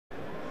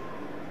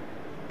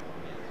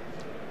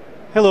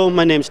Hello,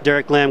 my name is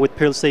Derek Lamb with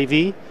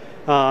Peerless-AV,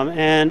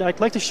 and I'd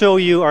like to show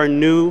you our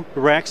new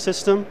rack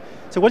system.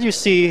 So what you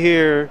see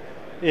here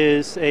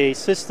is a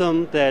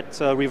system that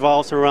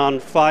revolves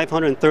around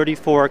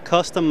 534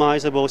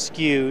 customizable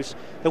SKUs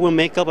that will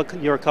make up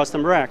your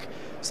custom rack.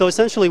 So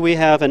essentially we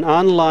have an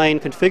online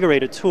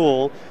configurator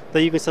tool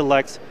that you can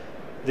select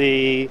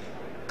the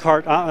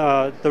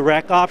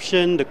rack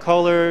option, the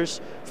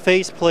colors,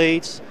 face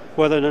plates,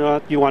 whether or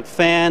not you want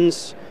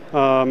fans,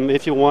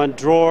 if you want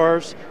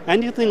drawers,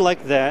 anything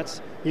like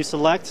that, you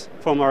select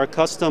from our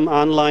custom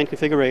online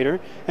configurator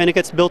and it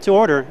gets built to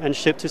order and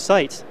shipped to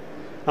site.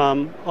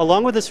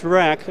 Along with this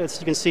rack, as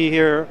you can see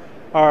here,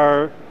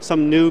 are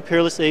some new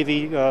Peerless-AV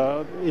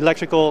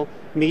electrical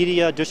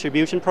media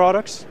distribution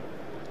products.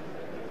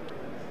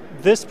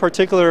 This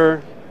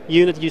particular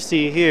unit you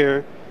see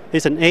here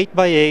is an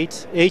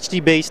 8x8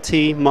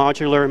 HD-Base-T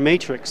modular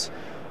matrix.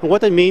 And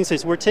what that means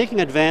is we're taking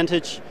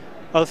advantage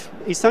of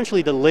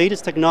essentially the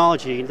latest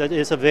technology that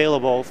is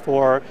available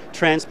for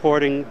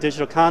transporting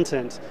digital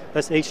content.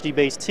 That's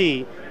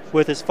HD-Base-T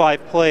with its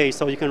 5 plays,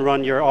 so you can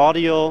run your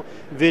audio,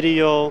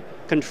 video,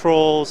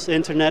 controls,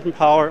 internet and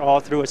power all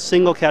through a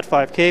single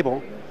Cat5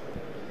 cable.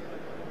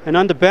 And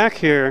on the back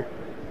here,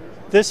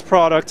 this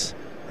product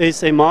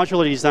is a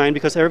modular design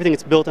because everything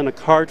is built on a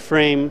card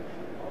frame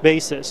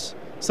basis.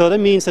 So that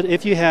means that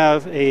if you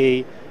have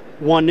a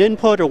one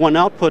input or one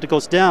output that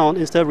goes down,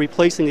 instead of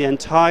replacing the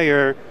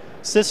entire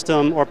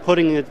system or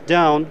putting it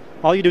down,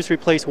 all you do is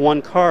replace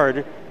one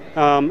card,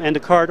 and the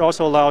card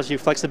also allows you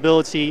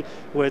flexibility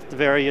with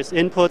various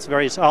inputs,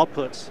 various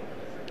outputs.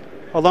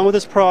 Along with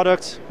this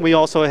product, we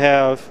also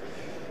have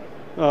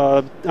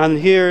on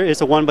here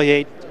is a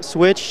 1x8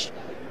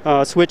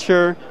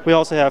 switcher. We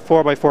also have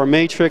 4x4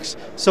 matrix.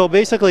 So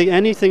basically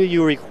anything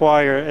you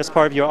require as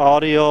part of your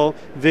audio,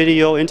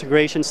 video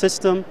integration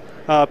system,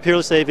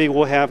 Peerless-AV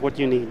will have what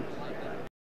you need.